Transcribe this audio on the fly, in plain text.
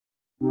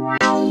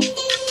Welcome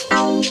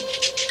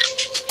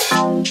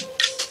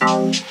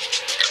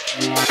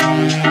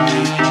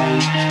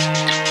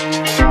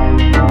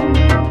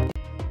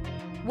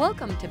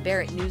to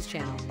Barrett News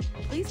Channel.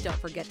 Please don't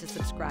forget to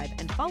subscribe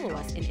and follow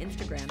us in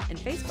Instagram and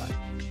Facebook.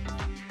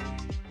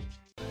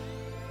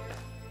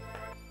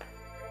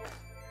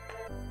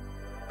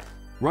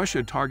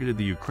 Russia targeted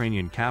the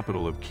Ukrainian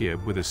capital of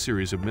Kyiv with a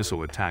series of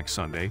missile attacks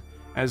Sunday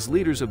as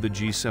leaders of the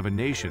G7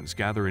 nations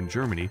gather in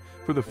Germany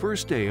for the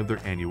first day of their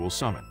annual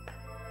summit.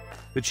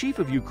 The chief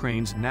of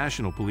Ukraine's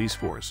National Police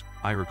Force,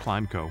 Ihor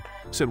Klymenko,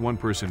 said one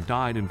person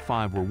died and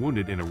 5 were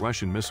wounded in a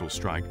Russian missile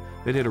strike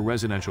that hit a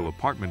residential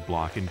apartment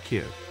block in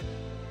Kyiv.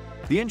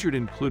 The injured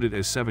included a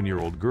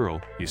 7-year-old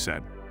girl, he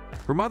said.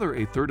 Her mother,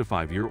 a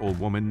 35-year-old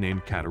woman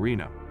named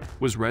Katerina,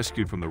 was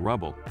rescued from the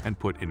rubble and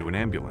put into an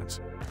ambulance.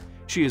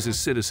 She is a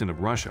citizen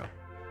of Russia,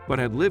 but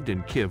had lived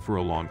in Kyiv for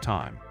a long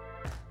time.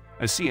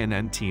 A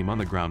CNN team on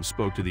the ground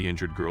spoke to the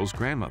injured girl's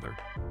grandmother,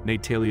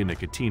 Natalia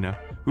Nikitina,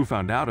 who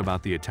found out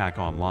about the attack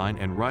online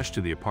and rushed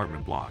to the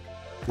apartment block,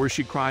 where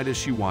she cried as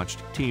she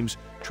watched teams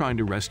trying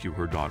to rescue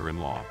her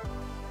daughter-in-law.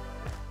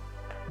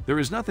 "There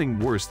is nothing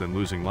worse than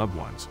losing loved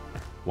ones.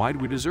 Why do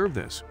we deserve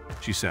this?"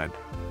 she said.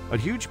 A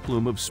huge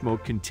plume of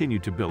smoke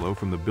continued to billow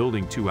from the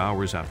building 2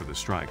 hours after the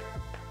strike,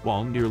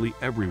 while nearly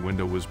every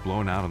window was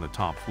blown out on the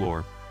top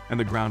floor and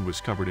the ground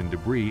was covered in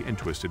debris and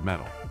twisted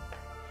metal.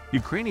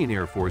 Ukrainian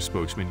Air Force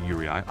spokesman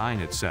Yuri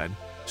Ihnat said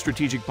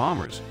strategic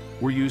bombers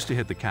were used to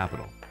hit the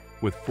capital,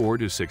 with 4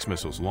 to 6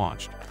 missiles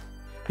launched.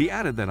 He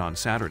added that on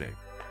Saturday,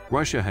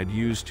 Russia had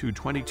used two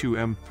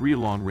 22M3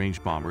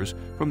 long-range bombers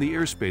from the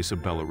airspace of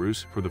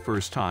Belarus for the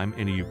first time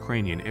in a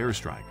Ukrainian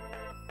airstrike.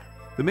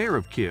 The mayor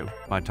of Kyiv,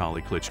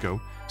 Natalia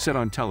Klitschko, said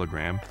on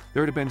Telegram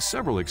there had been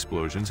several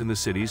explosions in the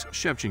city's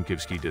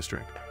Shevchenkivsky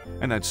district,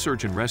 and that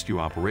search and rescue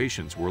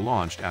operations were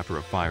launched after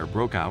a fire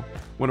broke out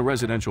when a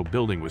residential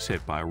building was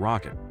hit by a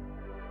rocket.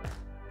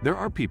 There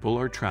are people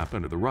who are trapped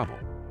under the rubble.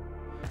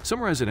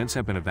 Some residents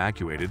have been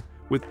evacuated,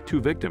 with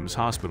 2 victims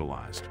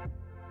hospitalized.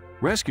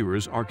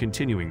 Rescuers are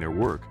continuing their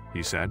work,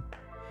 he said.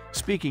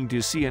 Speaking to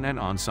CNN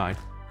on-site,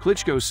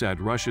 Klitschko said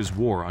Russia's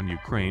war on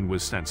Ukraine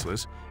was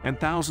senseless and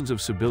thousands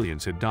of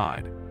civilians had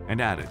died,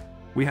 and added,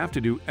 "We have to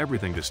do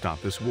everything to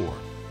stop this war."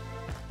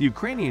 The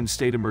Ukrainian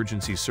State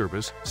Emergency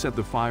Service said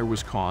the fire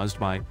was caused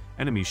by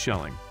enemy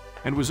shelling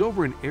and was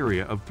over an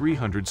area of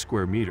 300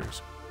 square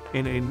meters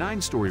in a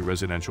 9-story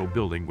residential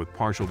building with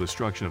partial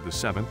destruction of the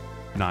 7th,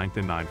 9th,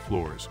 and 9th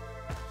floors.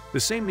 The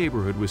same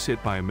neighborhood was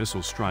hit by a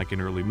missile strike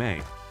in early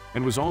May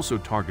and was also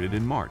targeted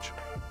in March.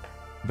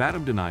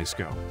 Vadim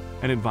Denisko,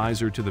 an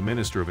advisor to the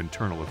Minister of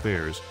Internal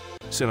Affairs,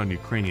 said on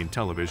Ukrainian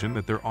television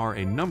that there are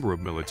a number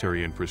of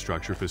military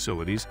infrastructure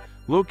facilities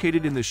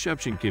located in the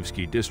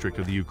Shevchenkivsky district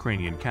of the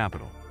Ukrainian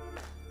capital.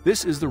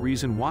 This is the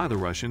reason why the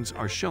Russians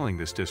are shelling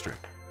this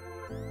district.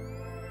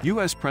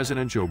 U.S.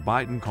 President Joe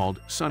Biden called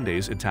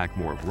Sunday's attack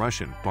more of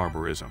Russian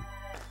barbarism.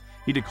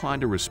 He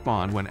declined to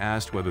respond when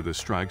asked whether the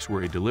strikes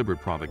were a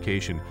deliberate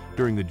provocation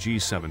during the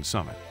G7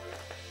 summit.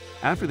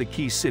 After the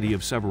key city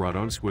of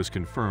Severodonetsk was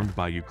confirmed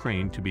by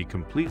Ukraine to be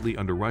completely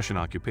under Russian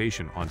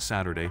occupation on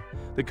Saturday,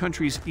 the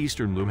country's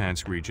eastern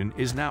Luhansk region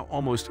is now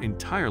almost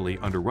entirely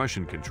under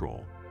Russian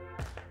control.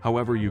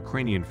 However,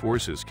 Ukrainian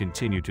forces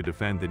continue to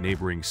defend the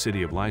neighboring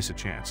city of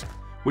Lysychansk,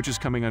 which is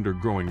coming under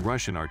growing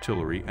Russian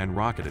artillery and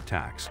rocket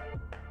attacks.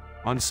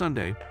 On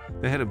Sunday,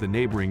 the head of the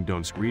neighboring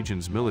Donetsk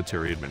region's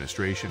military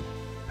administration,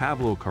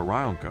 Ihor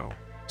Klymenko,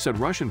 said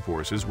Russian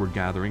forces were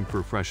gathering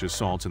for fresh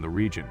assaults in the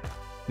region,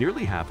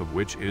 nearly half of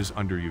which is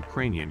under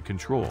Ukrainian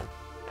control.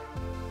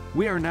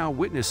 "We are now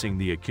witnessing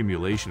the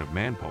accumulation of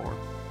manpower,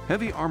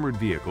 heavy armored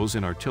vehicles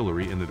and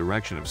artillery in the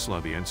direction of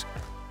Slavyansk,"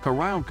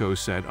 Klymenko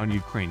said on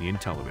Ukrainian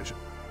television.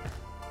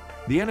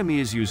 "The enemy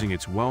is using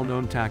its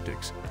well-known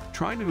tactics,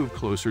 trying to move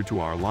closer to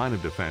our line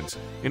of defense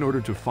in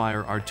order to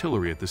fire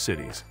artillery at the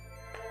cities.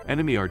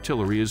 Enemy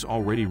artillery is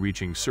already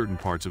reaching certain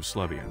parts of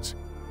Slavyansk.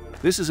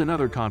 This is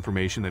another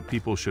confirmation that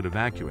people should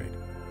evacuate."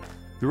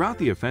 Throughout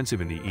the offensive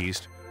in the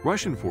east,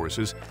 Russian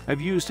forces have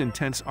used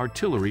intense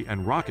artillery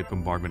and rocket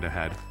bombardment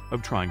ahead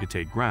of trying to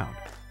take ground.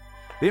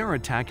 They are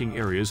attacking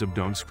areas of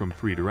Donetsk from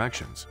 3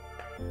 directions.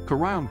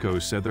 Klymenko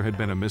said there had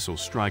been a missile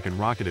strike and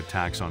rocket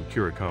attacks on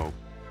Kurikov,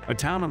 a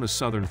town on the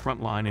southern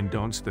front line in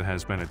Donetsk that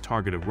has been a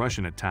target of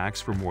Russian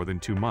attacks for more than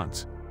 2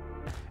 months.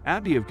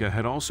 Avdiivka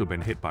had also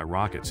been hit by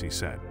rockets, he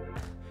said.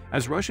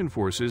 As Russian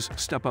forces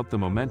step up the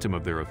momentum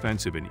of their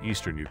offensive in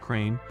eastern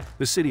Ukraine,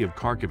 the city of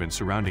Kharkiv and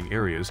surrounding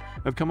areas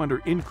have come under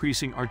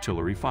increasing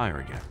artillery fire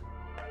again.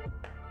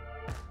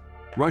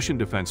 Russian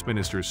Defense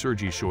Minister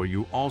Sergei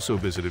Shoigu also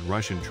visited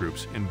Russian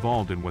troops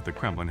involved in what the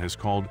Kremlin has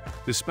called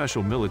the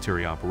special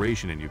military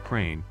operation in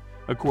Ukraine,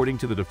 according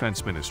to the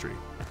Defense Ministry.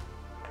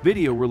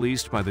 Video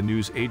released by the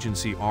news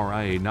agency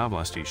RIA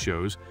Novosti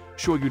shows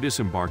Shoigu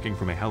disembarking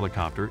from a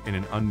helicopter in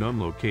an unknown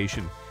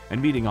location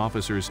and meeting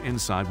officers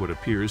inside what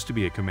appears to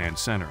be a command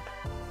center.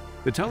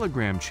 The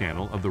Telegram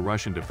channel of the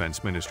Russian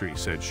Defense Ministry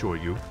said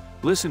Shoigu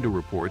listened to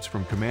reports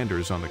from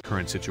commanders on the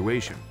current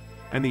situation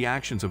and the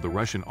actions of the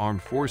Russian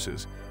armed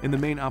forces in the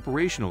main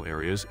operational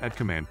areas at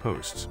command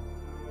posts.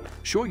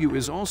 Shoigu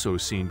is also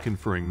seen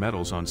conferring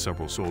medals on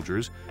several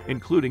soldiers,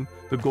 including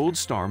the Gold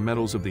Star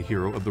medals of the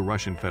Hero of the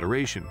Russian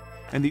Federation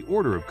and the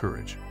Order of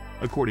Courage,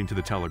 according to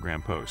the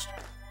Telegram post.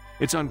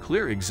 It's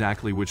unclear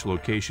exactly which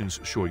locations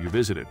Shoigu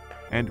visited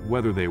and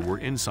whether they were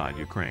inside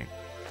Ukraine.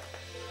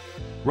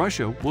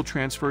 Russia will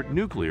transfer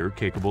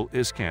nuclear-capable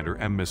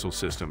Iskander-M missile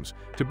systems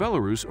to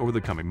Belarus over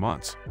the coming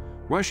months.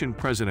 Russian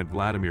President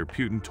Vladimir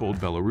Putin told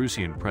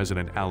Belarusian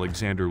President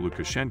Alexander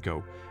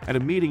Lukashenko at a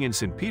meeting in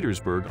St.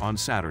 Petersburg on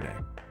Saturday.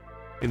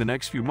 In the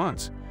next few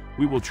months,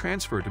 we will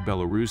transfer to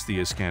Belarus the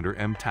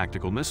Iskander-M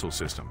tactical missile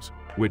systems,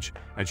 which,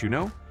 as you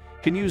know,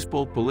 can use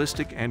both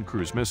ballistic and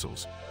cruise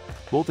missiles,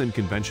 both in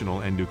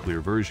conventional and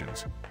nuclear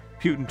versions,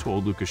 Putin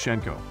told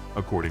Lukashenko,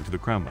 according to the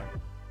Kremlin.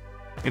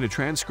 In a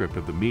transcript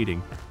of the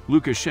meeting,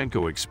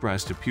 Lukashenko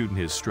expressed to Putin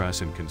his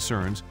stress and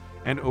concerns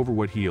and over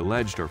what he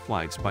alleged are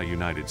flights by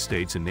United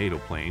States and NATO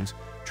planes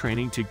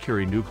training to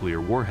carry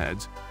nuclear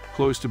warheads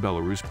close to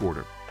Belarus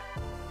border.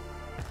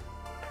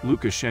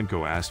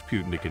 Lukashenko asked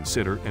Putin to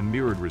consider a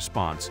mirrored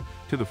response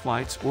to the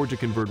flights or to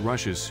convert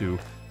Russia's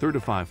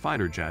Su-35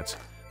 fighter jets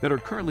that are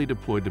currently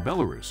deployed to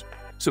Belarus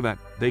so that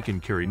they can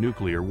carry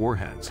nuclear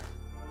warheads.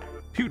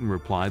 Putin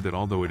replied that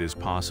although it is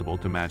possible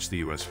to match the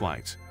U.S.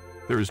 flights,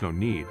 there is no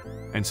need,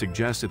 and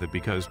suggested that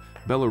because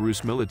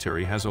Belarus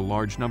military has a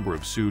large number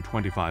of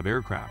Su-25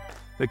 aircraft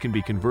that can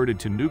be converted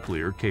to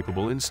nuclear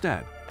capable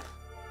instead.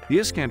 The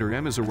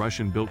Iskander-M is a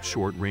Russian-built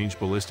short-range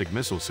ballistic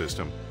missile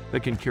system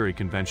that can carry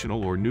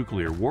conventional or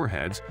nuclear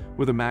warheads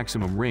with a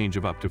maximum range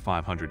of up to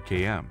 500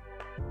 km,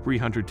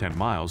 310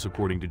 miles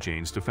according to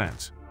Jane's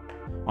defense.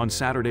 On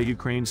Saturday,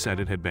 Ukraine said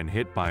it had been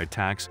hit by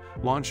attacks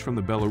launched from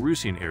the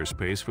Belarusian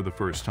airspace for the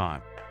first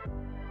time.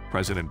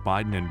 President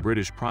Biden and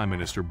British Prime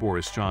Minister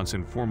Boris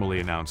Johnson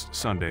formally announced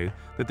Sunday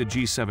that the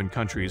G7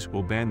 countries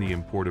will ban the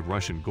import of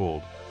Russian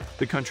gold,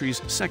 the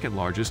country's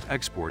second-largest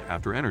export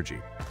after energy.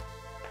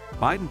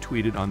 Biden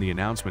tweeted on the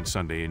announcement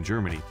Sunday in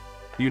Germany,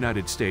 "The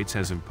United States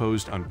has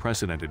imposed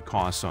unprecedented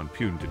costs on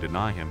Putin to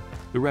deny him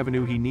the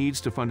revenue he needs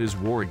to fund his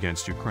war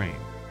against Ukraine.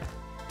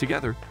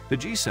 Together, the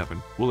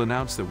G7 will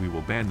announce that we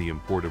will ban the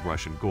import of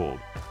Russian gold,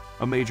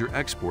 a major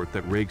export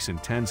that rakes in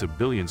tens of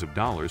billions of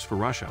dollars for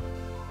Russia."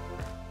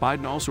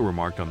 Biden also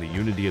remarked on the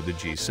unity of the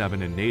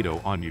G7 and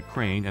NATO on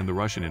Ukraine and the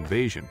Russian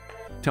invasion,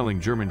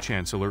 telling German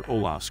Chancellor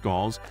Olaf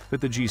Scholz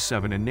that the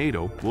G7 and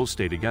NATO will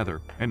stay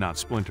together and not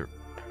splinter.